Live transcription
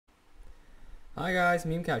Hi guys,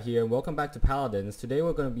 MemeCat here, and welcome back to Paladins. Today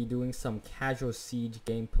we're going to be doing some casual Siege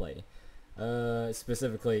gameplay.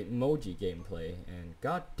 Specifically Moji gameplay. And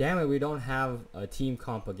god damn it, we don't have a team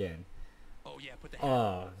comp again. Oh yeah, put the hat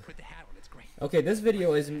on. Put the hat on, it's great. Okay, this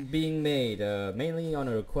video is being made mainly on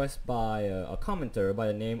a request by a commenter by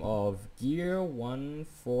the name of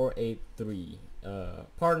Gear1483.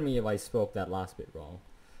 Pardon me if I spoke that last bit wrong.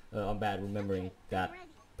 I'm bad remembering that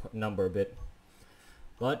number a bit.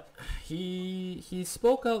 But he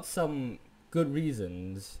spoke out some good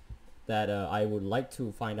reasons that I would like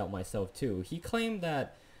to find out myself too. He claimed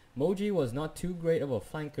that Moji was not too great of a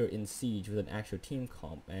flanker in Siege with an actual team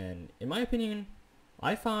comp, and in my opinion,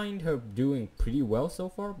 I find her doing pretty well so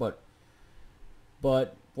far. But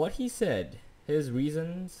what he said, his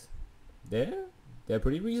reasons, they're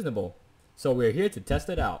pretty reasonable. So we're here to test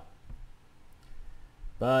it out.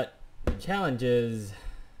 But the challenge is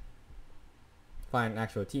find an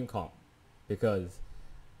actual team comp, because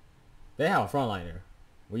they have a frontliner,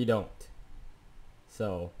 we don't.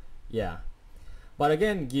 So yeah, but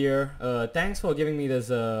again, Gear, thanks for giving me this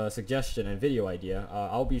suggestion and video idea.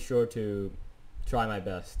 I'll be sure to try my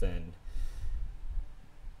best and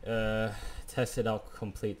test it out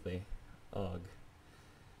completely. Ugh.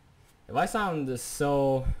 If I sound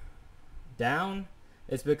so down,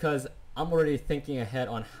 it's because I'm already thinking ahead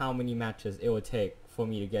on how many matches it would take for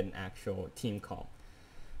me to get an actual team comp,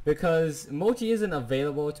 because Moji isn't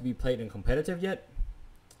available to be played in competitive yet.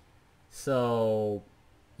 So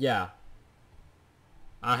yeah,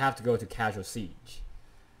 I have to go to casual Siege.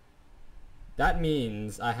 That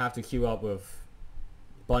means I have to queue up with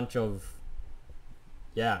a bunch of,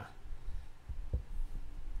 yeah,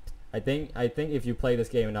 I think if you play this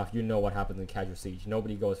game enough, you know what happens in casual Siege.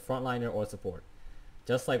 Nobody goes frontliner or support,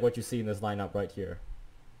 just like what you see in this lineup right here.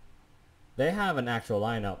 They have an actual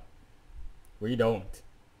lineup, we don't.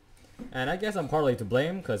 And I guess I'm partly to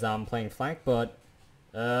blame because I'm playing flank, but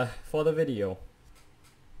for the video.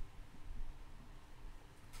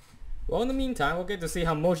 Well, in the meantime, we'll get to see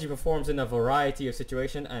how Moji performs in a variety of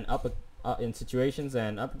situations and up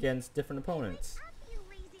against different opponents.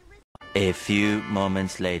 A few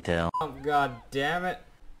moments later. Oh god damn it.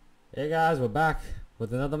 Hey guys, we're back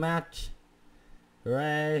with another match.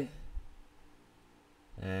 Hooray.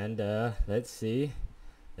 And let's see,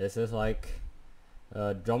 this is like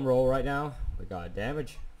drum roll right now. We got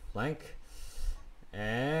damage, flank,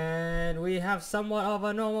 and we have somewhat of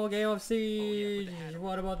a normal game of Siege. Oh, yeah,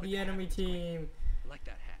 what about the enemy team? Like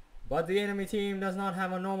that hat. But the enemy team does not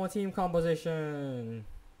have a normal team composition.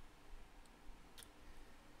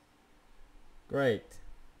 Great.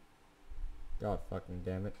 God fucking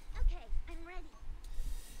damn it. Okay, I'm ready.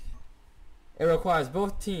 It requires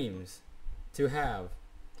both teams to have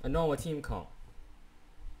a normal team comp.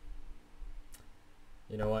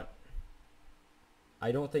 You know what?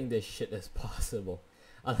 I don't think this shit is possible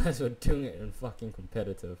unless we're doing it in fucking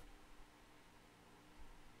competitive.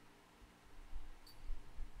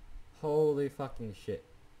 Holy fucking shit.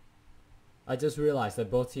 I just realized that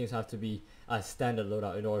both teams have to be a standard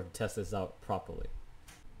loadout in order to test this out properly.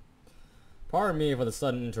 Pardon me for the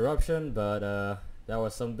sudden interruption, but there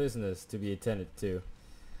was some business to be attended to.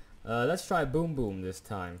 Let's try Boom Boom this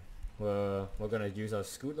time. We're gonna use our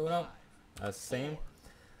scoot loadout as same.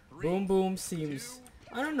 Boom Boom seems,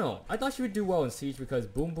 I don't know, I thought she would do well in Siege because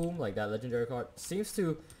Boom Boom, like that legendary card, seems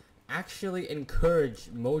to actually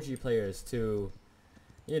encourage Moji players to,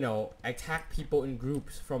 you know, attack people in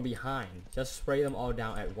groups from behind. Just spray them all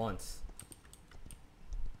down at once.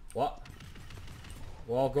 What?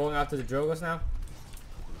 We're all going after the Drogos now?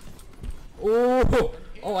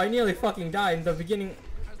 Oh, I nearly fucking died in the beginning.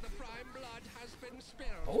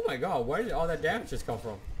 Oh my god, where did all that damage just come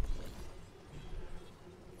from?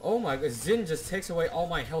 Oh my god, Xin just takes away all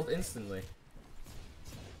my health instantly.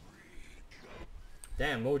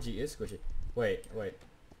 Damn, Moji is squishy. Wait.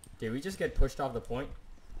 Did we just get pushed off the point?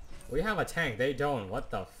 We have a tank, they don't.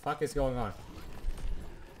 What the fuck is going on?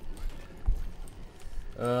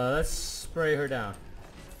 Let's spray her down.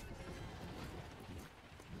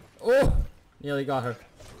 Oh! Nearly got her.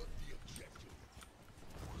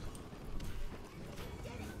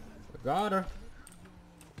 Got her.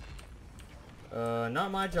 Not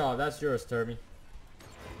my job. That's yours, Turby.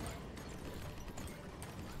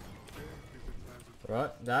 Right,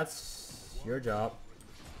 that's your job.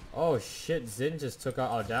 Oh shit, Xin just took out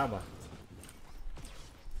Aldama.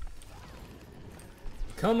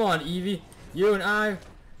 Come on, Evie. You and I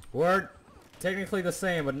were technically the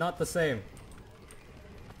same, but not the same.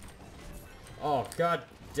 Oh god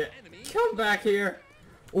damn. Come back here.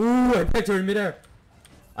 Ooh, I picked her in midair.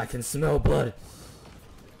 I can smell blood.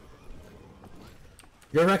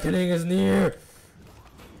 Your reckoning is near.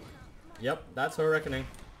 Yep, that's her reckoning.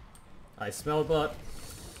 I smell blood.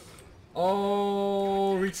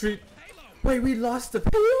 Oh, retreat. Wait, we lost the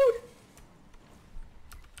payload?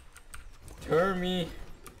 Turn me.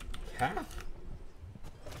 Cap?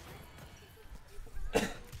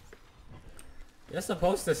 You're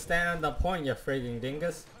supposed to stand on the point, you freaking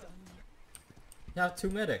dingus. You have 2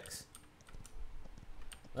 medics.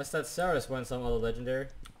 Unless that Saris went some other legendary.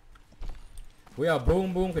 We are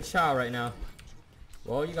boom boom ka-chow right now.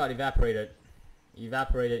 Well, you got evaporated.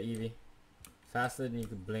 Evaporated, Eevee. Faster than you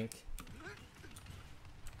could blink.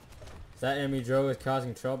 Is that enemy Drogo is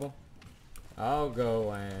causing trouble? I'll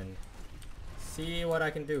go and see what I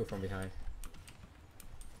can do from behind.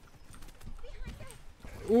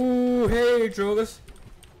 Ooh, hey Drogus.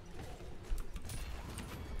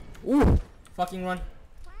 Ooh, fucking run.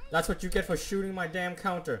 That's what you get for shooting my damn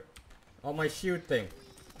counter. On my shield thing.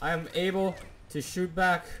 I am able to shoot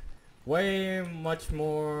back way much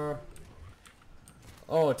more.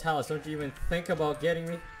 Oh, Talus, don't you even think about getting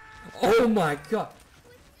me? Oh my god.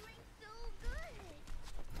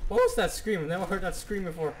 What was that scream? I've never heard that scream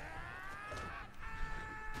before.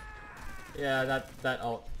 Yeah, that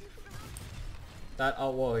ult. That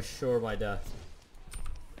ult was sure my death.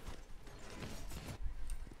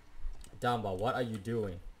 Damba, what are you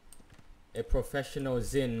doing? A professional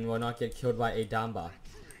Xin will not get killed by a Damba.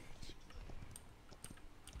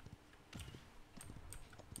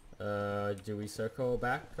 Do we circle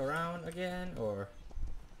back around again, or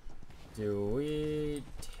do we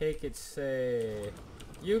take it safe?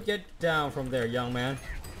 You get down from there, young man.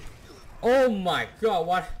 Oh my god,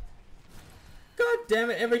 what? God damn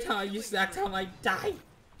it, every time I use that time I die.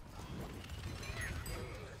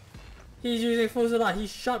 He's using full slot. He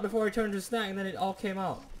shot before he turned to snack and then it all came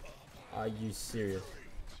out. Are you serious?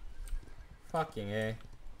 Fucking A.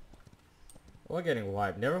 We're getting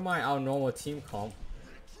wiped. Never mind our normal team comp.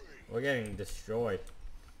 We're getting destroyed.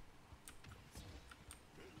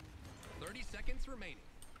 30 seconds remaining.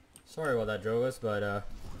 Sorry about that, Drogus, but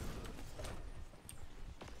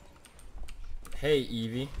hey,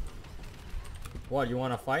 Eevee. What, you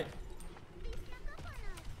wanna fight?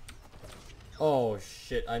 Oh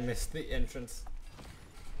shit, I missed the entrance.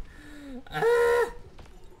 Ah!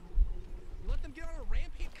 Let them get on a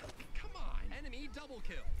rampage. Come on. Enemy double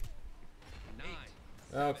kill. 9.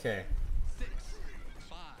 Okay. 6.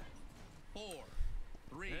 5. 4.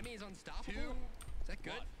 3. Enemy is unstoppable. 2. Is that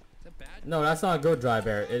good? Is that bad? No, that's not good, Dry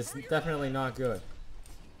Bear. It's definitely not good.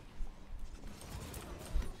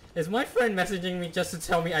 Is my friend messaging me just to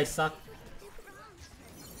tell me I suck?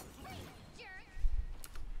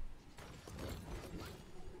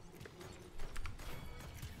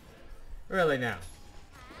 Really now?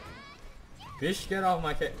 Bish, get off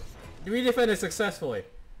my case. We defended successfully.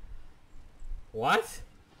 What?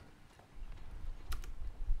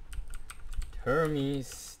 Hermes,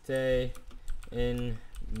 stay in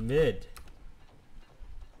mid.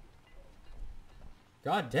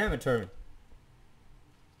 God damn it, Hermes.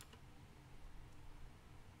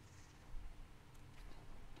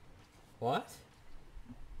 What?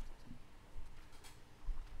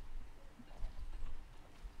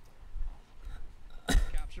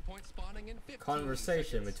 Capture point spawning in 15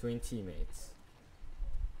 Conversation seconds. between teammates.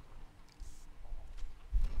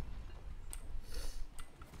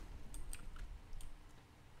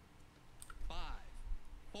 Five,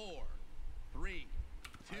 4, 3,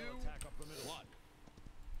 2, 1.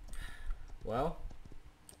 Well,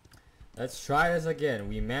 let's try this again.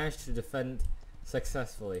 We managed to defend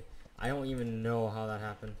successfully. I don't even know how that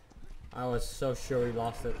happened. I was so sure we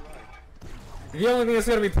lost it. The only thing that's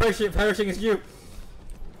gonna be perishing is you.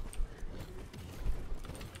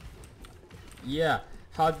 Yeah.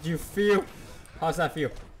 How did you feel? How's that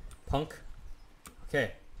feel? Punk?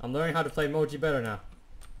 Okay. I'm learning how to play Moji better now.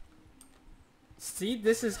 See,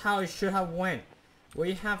 this is how it should have went.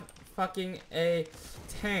 We have fucking a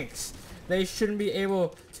tanks. They shouldn't be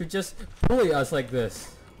able to just bully us like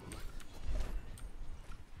this.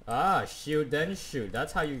 Ah, shoot then shoot.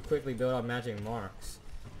 That's how you quickly build up magic marks.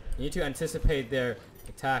 You need to anticipate their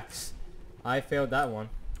attacks. I failed that one.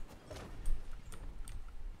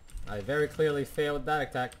 I very clearly failed that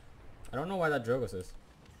attack. I don't know why that Drogus is.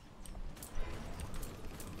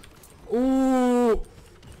 Ooh!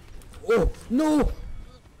 Oh, no!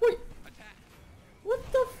 Wait!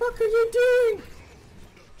 What the fuck are you doing?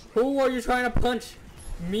 Who are you trying to punch?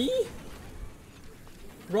 Me?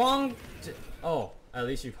 Wrong. Oh, at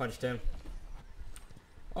least you punched him.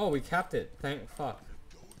 Oh, we capped it. Thank fuck.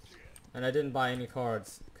 And I didn't buy any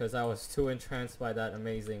cards because I was too entranced by that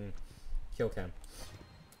amazing kill cam.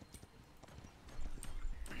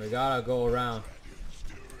 We gotta go around.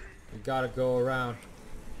 We gotta go around.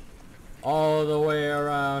 All the way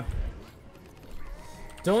around.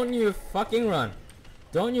 Don't you fucking run.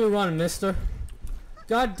 Don't you run, mister.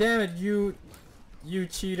 God damn it, you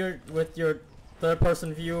cheater with your third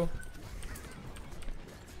person view.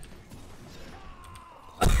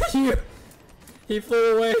 He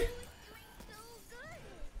flew away.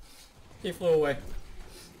 He flew away.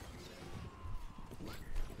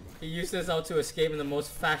 He used this out to escape in the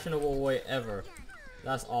most fashionable way ever.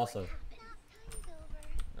 That's awesome.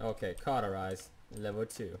 Okay, cauterize. Level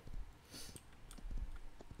 2.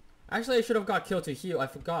 Actually, I should have got killed to heal. I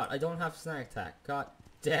forgot. I don't have snack attack. God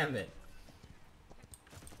damn it.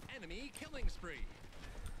 Enemy killing spree.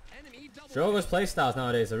 Enemy double Drogo's playstyles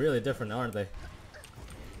nowadays are really different, aren't they?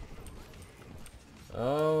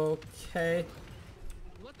 Okay.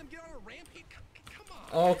 Let them get on a rampage. Come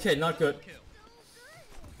on. Okay, not good. Double kill.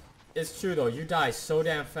 It's true though. You die so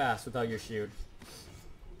damn fast without your shield.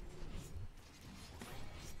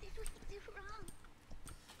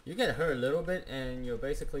 You get hurt a little bit and you're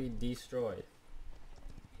basically destroyed.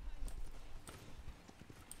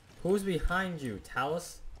 Who's behind you,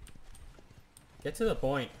 Talus? Get to the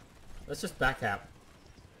point. Let's just backcap.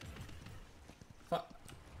 Fuck.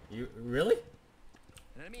 You really?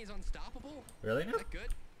 An enemy is unstoppable? Really Is now? that good?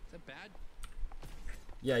 Is that bad?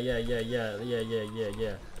 Yeah.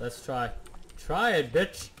 Let's try. Try it,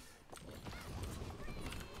 bitch.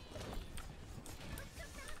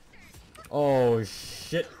 Oh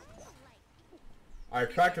shit. I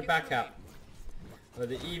tried to backcap, but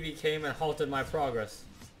the EV came and halted my progress.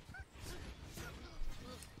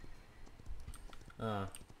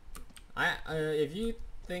 If you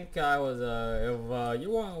think I was, if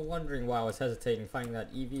you were wondering why I was hesitating finding that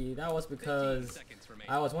EV, that was because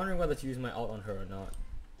I was wondering whether to use my ult on her or not.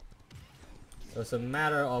 It was a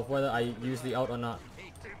matter of whether I use the ult or not.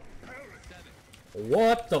 8, 7,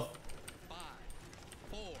 What the? 5,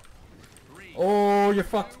 4, 3. Oh, you're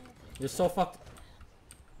fucked. You're so fucked.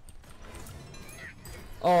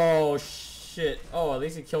 Oh shit. Oh, at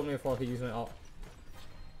least he killed me before I could use my ult.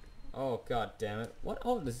 Oh god damn it. What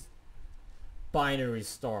ult is binary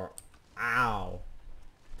star? Ow.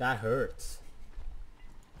 That hurts.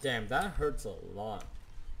 Damn, that hurts a lot.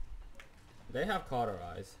 They have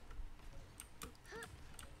cauterize.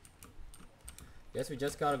 Guess we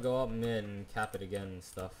just gotta go up mid and cap it again and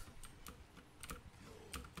stuff.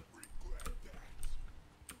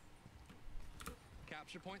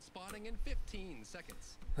 Capture point spawning in 15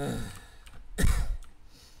 seconds.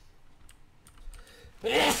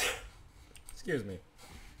 Excuse me.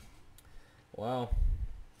 Wow.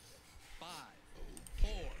 5, 4,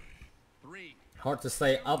 3, Hard to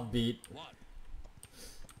stay upbeat. 1.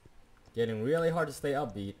 Getting really hard to stay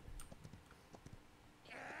upbeat.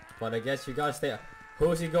 But I guess you gotta stay.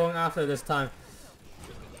 Who's he going after this time?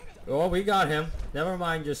 Oh, we got him. Never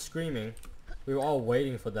mind just screaming. We were all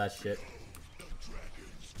waiting for that shit.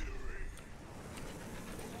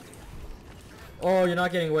 Oh, you're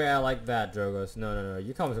not getting away out like that, Drogos. No.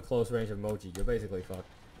 You come to close range of Moji. You're basically fucked.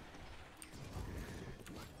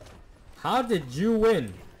 How did you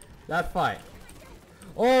win that fight?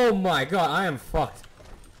 Oh my god, I am fucked.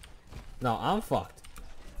 No, I'm fucked.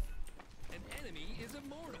 An enemy is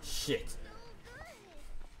immortal. Shit.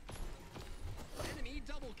 Enemy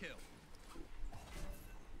double kill.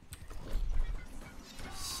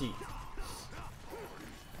 Shit.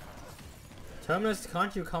 Terminus,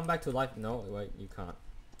 can't you come back to life? No, wait, you can't.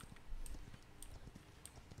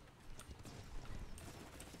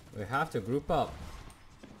 We have to group up.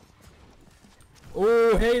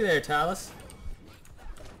 Oh, hey there, Talus.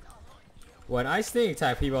 When I sneak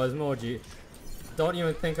attack people as Moji, don't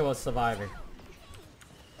even think about surviving.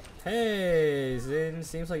 Hey, Zin,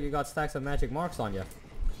 seems like you got stacks of magic marks on you.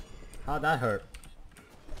 How'd that hurt?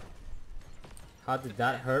 How did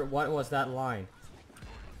that hurt? What was that line?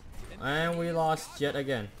 And we lost yet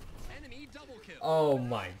again. Enemy double kill. Oh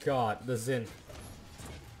my god, the Zin.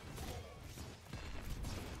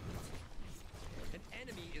 An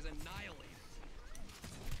enemy is annihilated.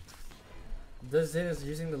 The Zin is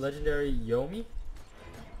using the legendary Yomi?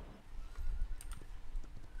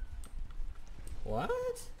 What?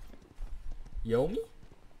 Yomi?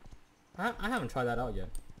 I haven't tried that out yet.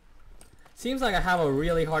 Seems like I have a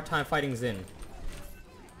really hard time fighting Zin.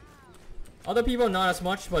 Other people not as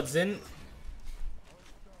much, but Zin...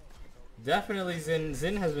 Definitely Zin.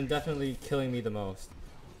 Zin has been definitely killing me the most.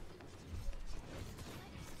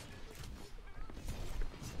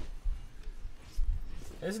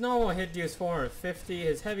 His normal hit deals 450.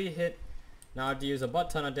 His heavy hit now deals a butt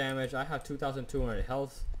ton of damage. I have 2,200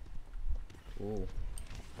 health. Ooh.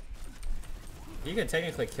 He can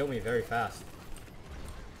technically kill me very fast.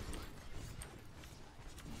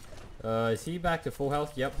 Is he back to full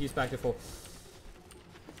health? Yep, he's back to full.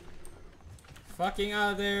 Fucking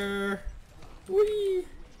out of there! Whee!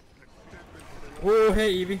 Oh,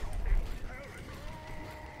 hey, Eevee.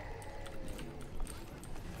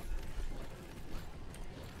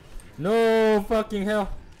 No fucking hell!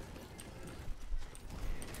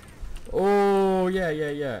 Oh,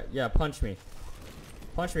 yeah, punch me.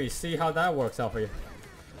 Punch me, see how that works out for you.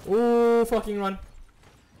 Oh, fucking run.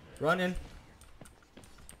 Run in.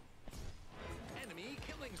 Enemy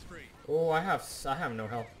killing spree. Oh, I have no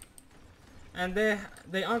health. And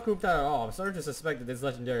they aren't grouped up at all. I'm starting to suspect that this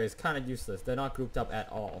legendary is kind of useless. They're not grouped up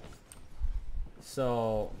at all.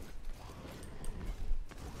 So,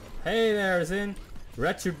 hey there, Zin.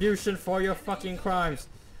 Retribution for your fucking crimes.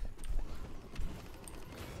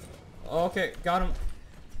 Okay, got him.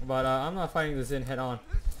 But I'm not fighting the Zin head on.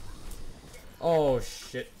 Oh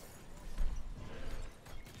shit.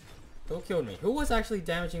 Don't kill me. Who was actually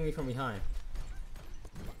damaging me from behind?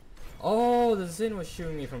 Oh, the Zin was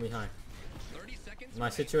shooting me from behind. 30 seconds. My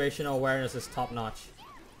situational awareness is top notch.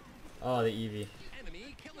 Oh, the Eevee.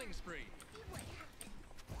 Enemy killing spree.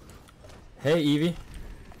 Hey, Eevee.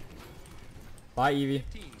 Bye, Eevee.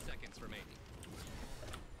 15 seconds remaining.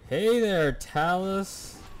 Hey there,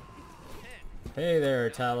 Talus. 10, Hey there,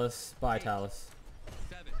 Talus. Bye, Talus.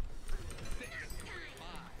 7, 6,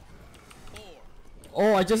 5, 4,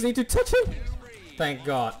 Oh, I just need to touch him. 3. Thank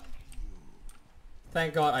God.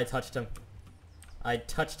 Thank God I touched him. I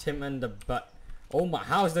touched him in the butt. Oh my,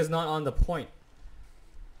 how is this not on the point?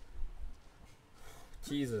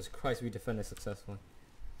 Jesus Christ, we defended successfully.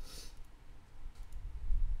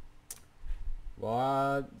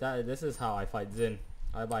 What? This is how I fight Zin.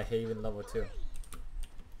 I buy Haven level 2.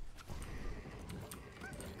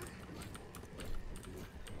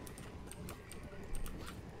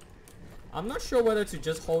 I'm not sure whether to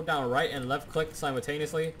just hold down right and left click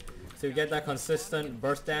simultaneously to get that consistent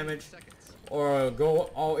burst damage, or go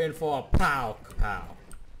all in for a pow pow.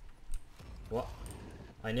 What?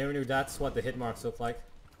 I never knew that's what the hit marks look like.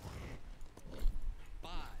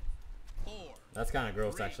 5, 4. That's kind of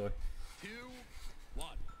gross, 3, actually. 2, 1.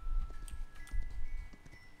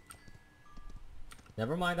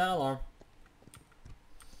 Never mind that alarm.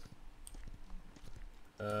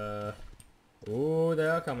 Ooh, they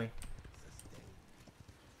are coming.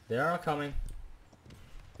 They are coming.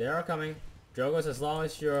 They are coming. Drogos, as long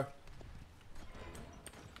as you're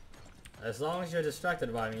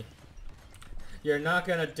distracted by me, you're not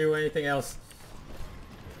gonna do anything else.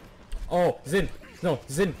 Oh, Zin. No,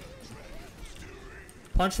 Zin.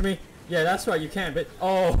 Punch me. Yeah, that's right, you can, but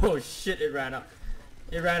oh shit, it ran up.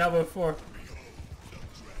 It ran up before.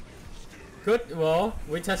 Good, well,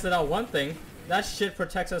 we tested out one thing. That shit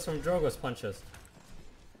protects us from Drogo's punches.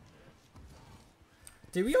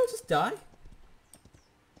 Did we all just die?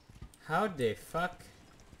 How the fuck?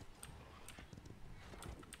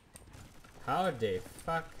 How the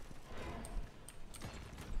fuck?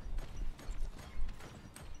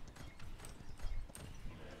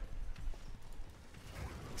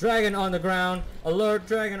 Dragon on the ground! Alert,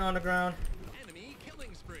 dragon on the ground! Enemy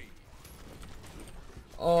killing spree.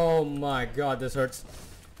 Oh my god, this hurts.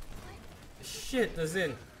 Shit, the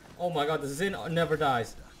Zin. Oh my god, the Zin never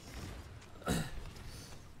dies.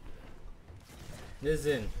 This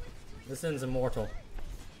Zin. This Zin's immortal.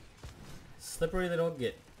 Slippery little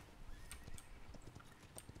git.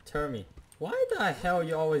 Termy. Why the hell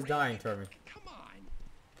you always dying, Termy? Come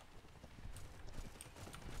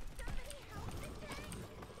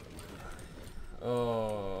on.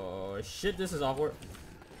 Oh shit, this is awkward.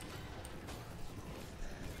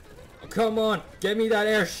 Come on, get me that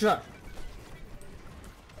air shot.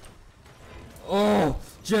 Oh,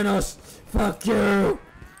 Genos, fuck you.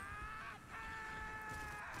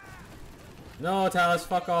 No, Talus,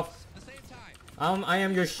 fuck off. At the same time. I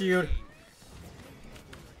am your shield.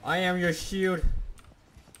 I am your shield.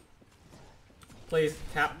 Please,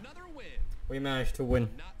 Cap. Another win. We managed to win.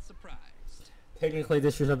 Not surprised. Technically,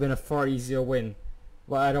 this should have been a far easier win,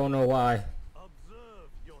 but I don't know why.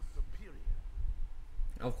 Observe your superior.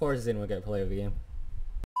 Of course, Zin will get play of the game.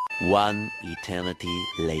 One eternity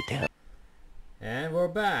later. And we're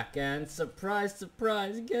back, and surprise,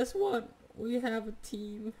 surprise, guess what? We have a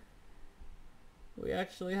team. We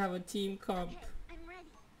actually have a team comp. Okay, I'm ready.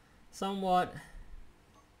 Somewhat.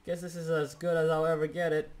 Guess this is as good as I'll ever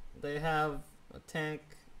get it. They have a tank,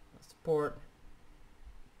 a support,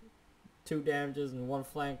 2 damages and 1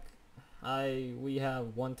 flank. We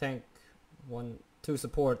have 1 tank, 2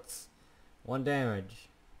 supports, 1 damage.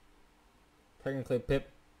 Technically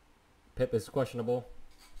Pip is questionable,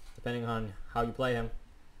 depending on how you play him.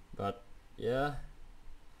 But yeah.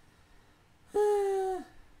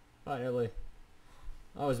 Finally.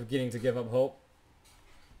 I was beginning to give up hope.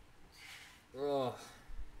 Ugh.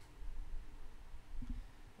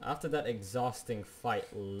 After that exhausting fight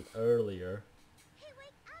earlier. Hey,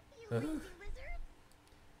 wake up, you lazy lizard!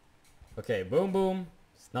 Okay, boom boom.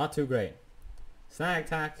 It's not too great. Snag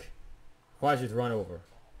attack. Requires you to run over.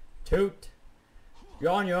 Toot.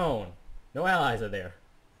 You're on your own. No allies are there.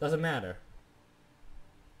 Doesn't matter.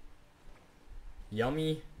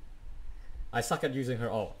 Yummy. I suck at using her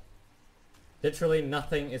ult. Literally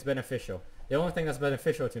nothing is beneficial. The only thing that's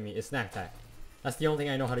beneficial to me is snack attack. That's the only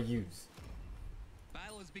thing I know how to use.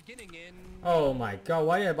 Battle is beginning in... Oh my god,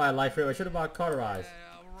 why did I buy Life Ray? I should have bought Cauterize.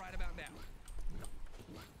 Right about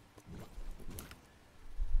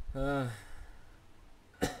now.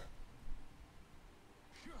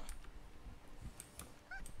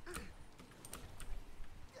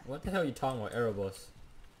 What the hell are you talking about, Erebus?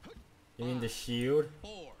 You mean the shield?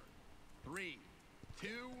 4, 3, 2,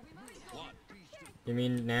 1. You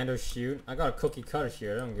mean Nando's shield? I got a cookie cutter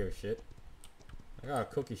shield, I don't give a shit. I got a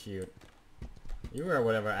cookie shield. You wear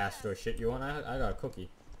whatever Astro shit you want, I got a cookie.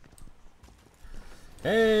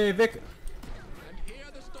 Hey, Vic! And here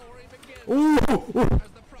the story begins. Ooh! As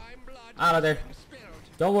the prime blood Out of there. spirit.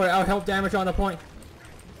 Don't worry, I'll help damage on the point.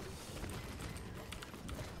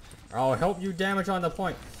 I'll help you damage on the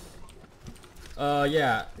point.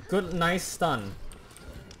 Yeah. Good, nice stun.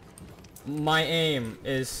 My aim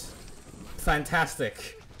is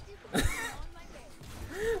fantastic.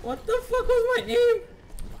 What the fuck was my aim?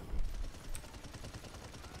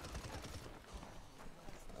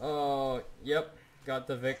 Oh, yep. Got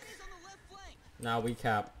the Vic. Now we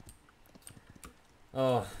cap.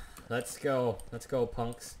 Oh, let's go. Let's go,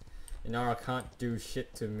 punks. Inara can't do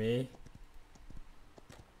shit to me.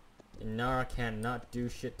 Inara cannot do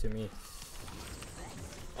shit to me.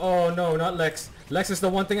 Oh no, not Lex. Lex is the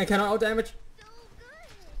one thing I cannot out-damage.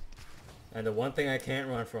 And the one thing I can't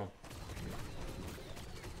run from.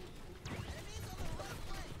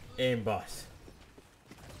 Aimbot.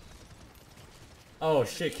 Oh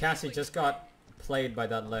shit, Cassie just got played by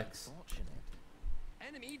that Lex.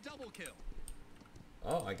 Enemy double kill.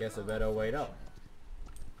 Oh, I guess I better wait up.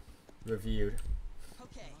 Reviewed.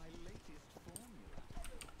 Okay.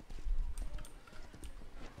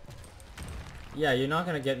 Yeah, you're not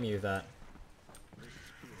gonna get me with that.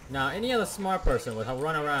 Now, any other smart person would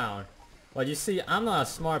run around. But you see, I'm not a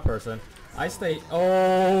smart person. I stay...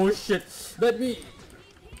 Oh, shit. Let me...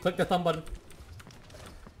 Click the thumb button.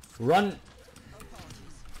 Run.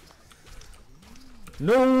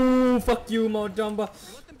 No, fuck you, Mojumba.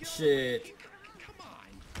 Shit. Come on.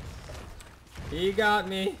 He got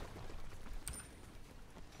me.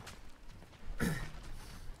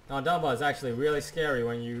 Now, Dumba is actually really scary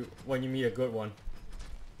when you meet a good one.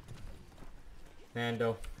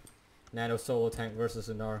 Nando solo tank versus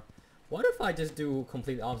Inara. What if I just do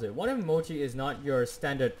complete opposite? What if Moji is not your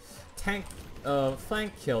standard tank,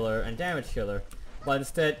 flank killer and damage killer, but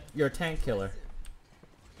instead your tank killer?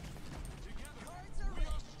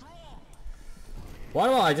 Why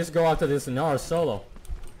don't I just go after this Inara solo?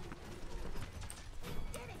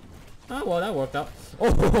 Oh well, that worked out.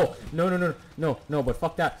 Oh no! But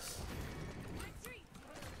fuck that.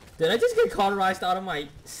 Did I just get cauterized out of my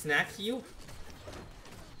snack heal?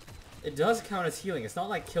 It does count as healing. It's not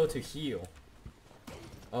like kill to heal.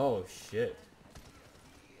 Oh shit.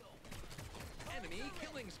 Enemy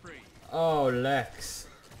killing spree. Oh, Lex.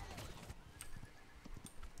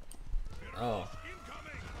 Oh.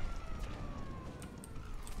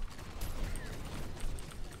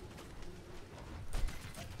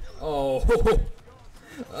 Oh.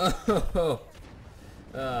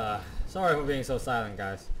 Oh. Sorry for being so silent,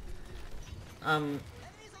 guys.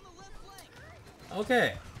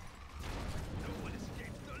 Okay.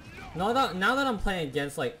 Now that I'm playing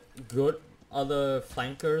against like good other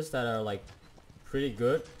flankers that are like pretty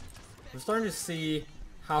good, I'm starting to see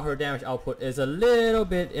how her damage output is a little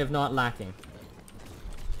bit, if not lacking.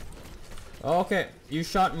 Okay, you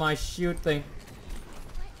shot my shield thing.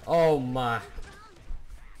 Oh my.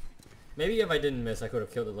 Maybe if I didn't miss, I could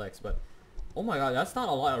have killed the Lex, but oh my god, that's not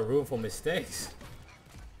a lot of room for mistakes.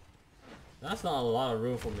 That's not a lot of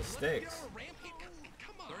room for mistakes.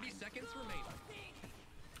 Come on. 30 seconds remaining.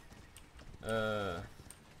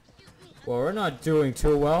 Well, we're not doing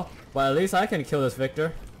too well, but at least I can kill this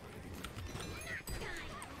Victor.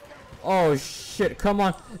 Oh shit, come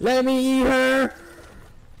on. Let me eat her!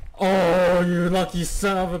 Oh, you lucky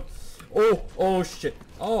son of a... Oh shit.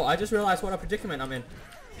 Oh, I just realized what a predicament I'm in.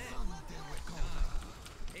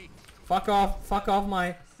 Fuck off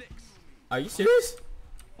my... Are you serious?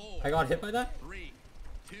 I got hit by that? 3,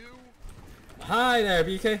 2, Hi there,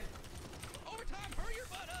 BK. overtime, hurry your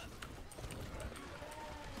butt up.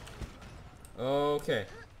 Okay.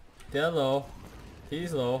 They're low.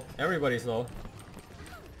 He's low. Everybody's low.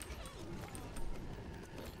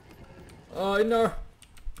 Oh no.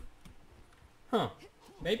 Huh.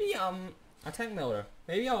 Maybe attack miller.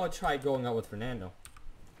 Maybe I'll try going out with Fernando.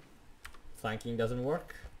 Flanking doesn't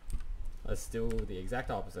work. Let's do the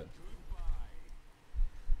exact opposite.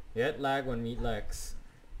 Get lag when meet Lex.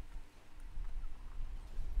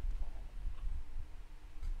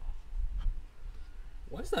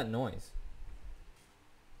 What is that noise?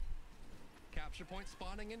 Capture point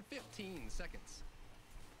spawning in 15 seconds.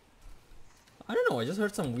 I don't know, I just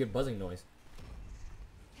heard some weird buzzing noise.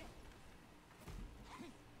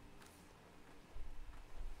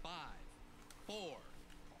 Five, four,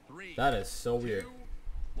 three. That is so weird. 2,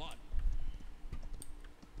 1.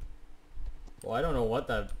 Well, I don't know what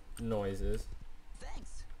that noise is.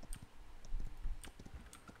 Thanks.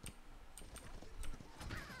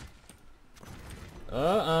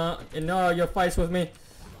 No, your fights with me.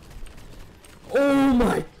 Oh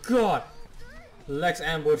my god! Lex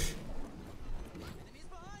ambush. Enemies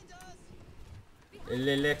behind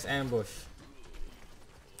us. Lex ambush.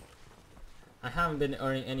 I haven't been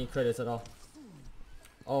earning any credits at all.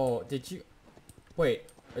 Oh, did you? Wait.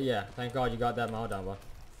 Yeah, thank god you got that mount down, but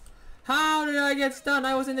how did I get stunned?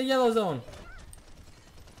 I was in the yellow zone.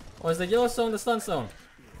 Or is the yellow zone the stun zone?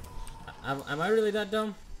 Am I really that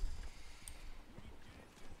dumb?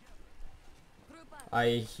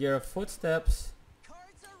 I hear footsteps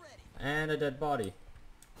Cards are ready. and a dead body.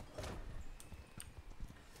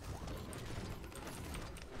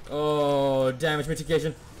 Oh, damage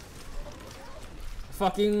mitigation.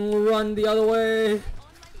 Fucking run the other way.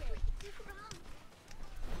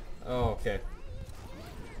 Oh, okay.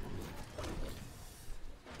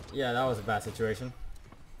 Yeah, that was a bad situation.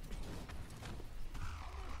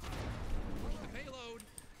 Push the payload.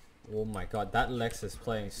 Oh my god, that Lex is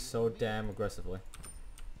playing so damn aggressively.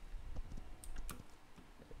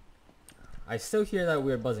 I still hear that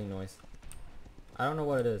weird buzzing noise. I don't know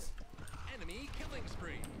what it is. Enemy killing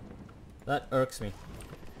spree. That irks me.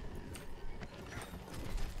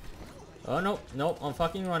 Oh no, nope, I'm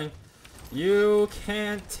fucking running. You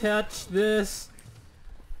can't touch this.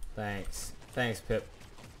 Thanks. Thanks, Pip.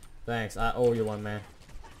 Thanks, I owe you one, man.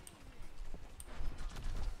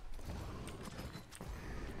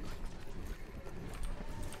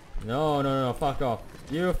 No, no, no, fuck off.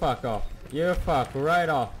 You fuck off. You fuck right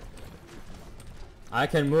off. I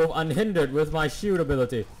can move unhindered with my shield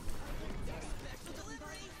ability.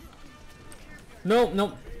 Nope,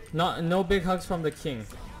 nope. No big hugs from the king.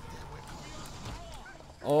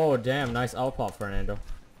 Oh damn, nice ult pop, Fernando.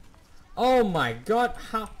 Oh my god,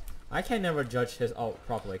 how? I can never judge his ult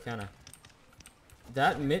properly, can I?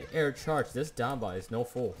 That mid-air charge, this down by is no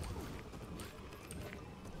fool.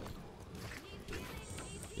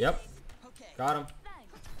 Yep, got him.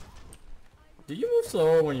 Do you move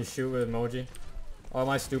slower when you shoot with Moji? Or am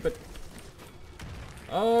I stupid?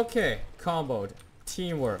 Okay, comboed.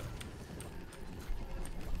 Teamwork.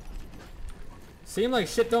 Seem like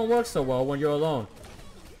shit don't work so well when you're alone.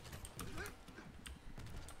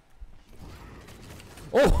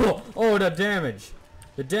 Oh, oh, the damage.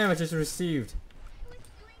 The damage is received.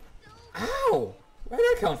 Ow! Where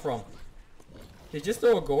did that come from? Did he just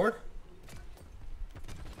throw a gourd?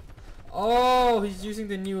 Oh, he's using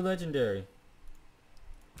the new legendary.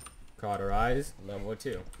 Cauterize, level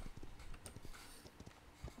 2.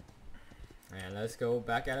 And let's go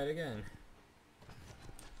back at it again.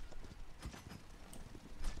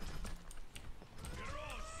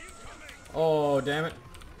 Oh, damn it.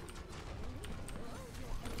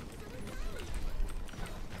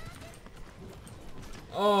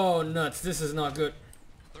 Oh, nuts. This is not good.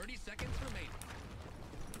 30 seconds remaining.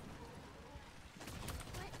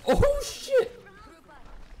 Oh, shit.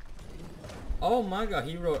 Oh my god,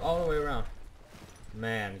 he rode all the way around.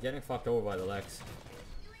 Man, getting fucked over by the Lex.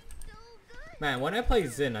 Man, when I play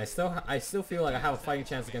Xin, I still feel like I have a fighting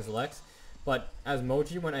chance against Lex. But as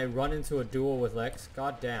Moji, when I run into a duel with Lex,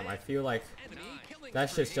 god damn, I feel like Enemy killing that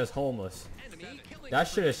shit's spree. just homeless. Enemy killing That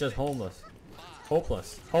shit is just homeless.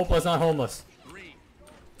 Hopeless. Hopeless, not homeless. 3,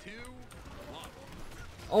 2, 1.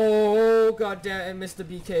 Oh, god damn, I missed the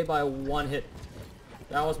BK by one hit.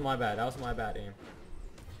 That was my bad. That was my bad aim.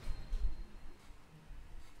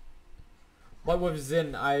 But with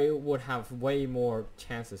Xin, I would have way more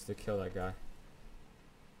chances to kill that guy.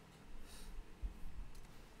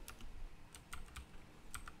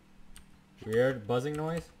 Weird buzzing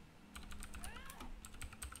noise.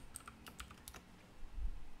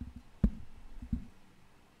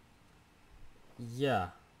 Yeah.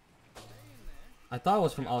 I thought it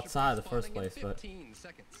was from outside the first place, but 15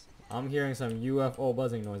 seconds. I'm hearing some UFO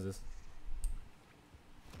buzzing noises.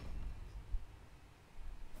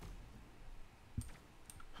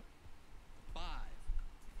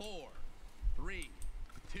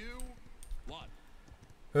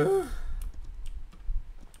 I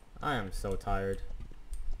am so tired.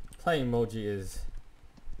 Playing Moji is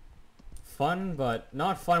fun, but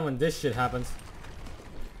not fun when this shit happens.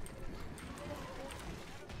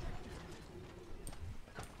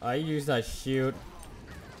 I use that shield.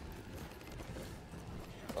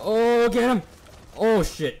 Oh, get him! Oh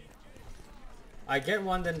shit. I get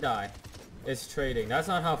one then die. It's trading. That's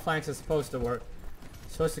not how flanks is supposed to work.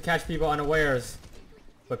 It's supposed to catch people unawares.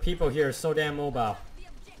 But people here are so damn mobile.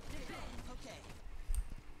 Okay.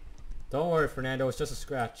 Don't worry, Fernando. It's just a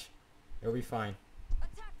scratch. It'll be fine.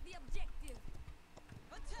 Attack the objective.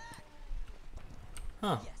 Attack!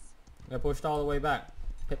 Huh. Yes. I pushed all the way back.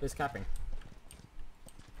 Pip is capping.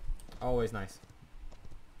 Always nice.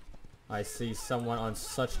 I see someone on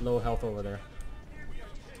such low health over there.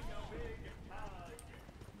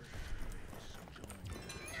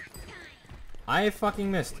 I fucking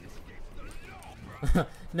missed.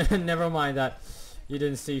 Never mind that. You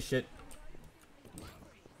didn't see shit. I'm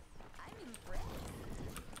impressed.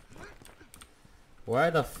 Where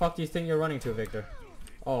the fuck do you think you're running to, Victor?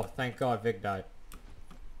 Oh, thank God Vic died.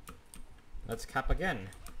 Let's cap again.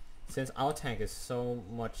 Since our tank is so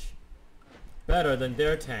much better than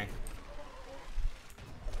their tank.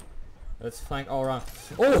 Let's flank all around.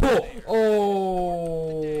 Oh!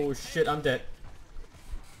 Oh! Shit, I'm dead.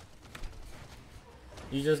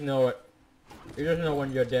 You just know it. You just know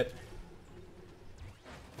when you're dead.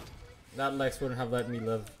 That Lex wouldn't have let me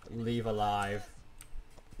leave alive.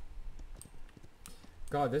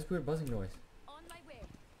 God, this weird buzzing noise. On my way.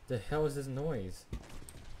 The hell is this noise?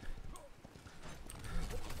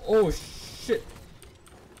 Oh shit!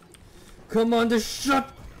 Come on, the shut!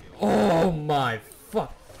 Oh my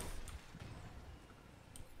fuck!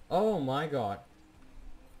 Oh my God!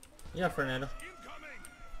 Yeah, Fernando.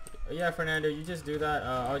 Yeah, Fernando, you just do that.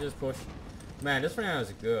 I'll just push. Man, this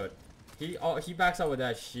Fernando's good. He backs up with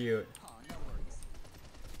that shield. Oh, no worries.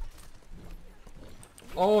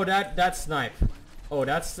 Oh, that snipe. Oh,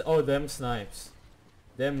 them snipes.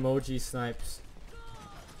 Them Moji snipes.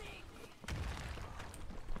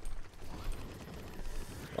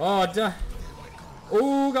 Oh, duh.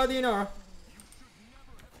 Oh, got the Inara.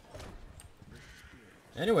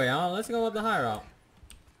 Anyway, let's go up the high route.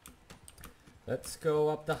 Let's go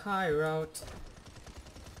up the high route.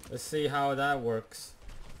 Let's see how that works.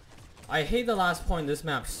 I hate the last point in this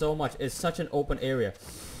map so much. It's such an open area.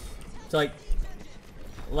 It's like,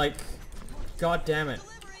 god damn it.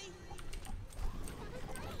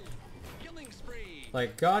 Killing spree.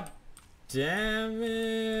 Like, god damn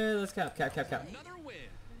it. Let's cap. Another win.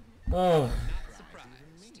 Oh, Not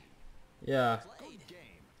surprised. yeah. Played.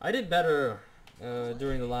 I did better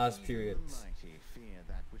during the last periods. Mighty fear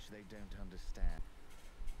that which they don't understand.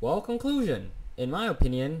 Well, conclusion. In my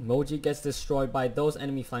opinion, Moji gets destroyed by those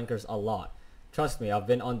enemy flankers a lot. Trust me, I've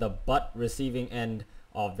been on the butt receiving end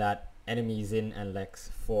of that enemy Xin and Lex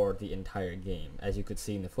for the entire game. As you could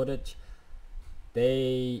see in the footage,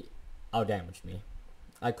 they outdamaged me.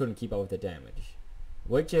 I couldn't keep up with the damage.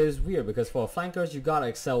 Which is weird because for flankers, you gotta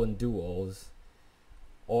excel in duels,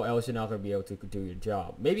 or else you're not gonna be able to do your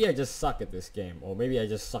job. Maybe I just suck at this game, or maybe I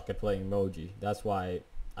just suck at playing Moji. That's why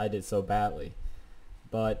I did so badly.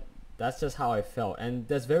 But that's just how I felt, and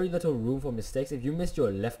there's very little room for mistakes. If you missed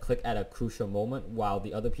your left click at a crucial moment while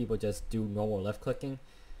the other people just do normal left clicking,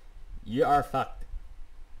 you are fucked.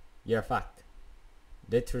 You're fucked.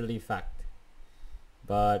 Literally fucked.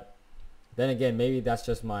 But then again, maybe that's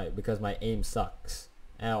just because my aim sucks,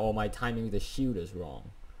 or my timing with the shield is wrong.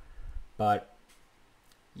 But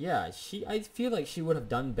yeah, I feel like she would have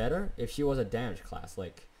done better if she was a damage class.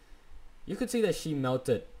 Like, you could see that she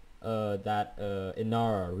melted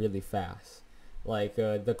Inara really fast. Like,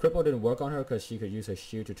 the cripple didn't work on her because she could use her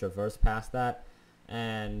shield to traverse past that,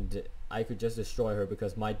 and I could just destroy her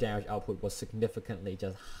because my damage output was significantly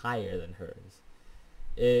just higher than hers.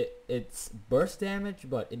 It's burst damage,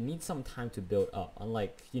 but it needs some time to build up,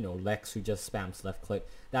 unlike, you know, Lex, who just spams left click.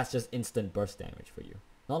 That's just instant burst damage for you.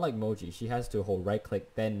 Not like Moji, she has to hold right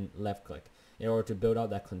click then left click in order to build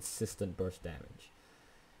out that consistent burst damage,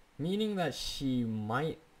 meaning that she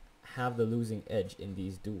might have the losing edge in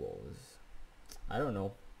these duels. I don't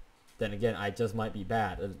know. Then again, I just might be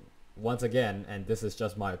bad once again, and this is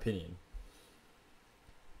just my opinion.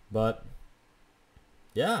 But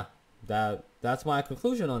yeah, that's my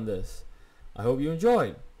conclusion on this. I hope you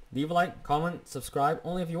enjoyed. Leave a like, comment, subscribe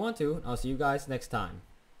only if you want to. I'll see you guys next time.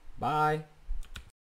 Bye.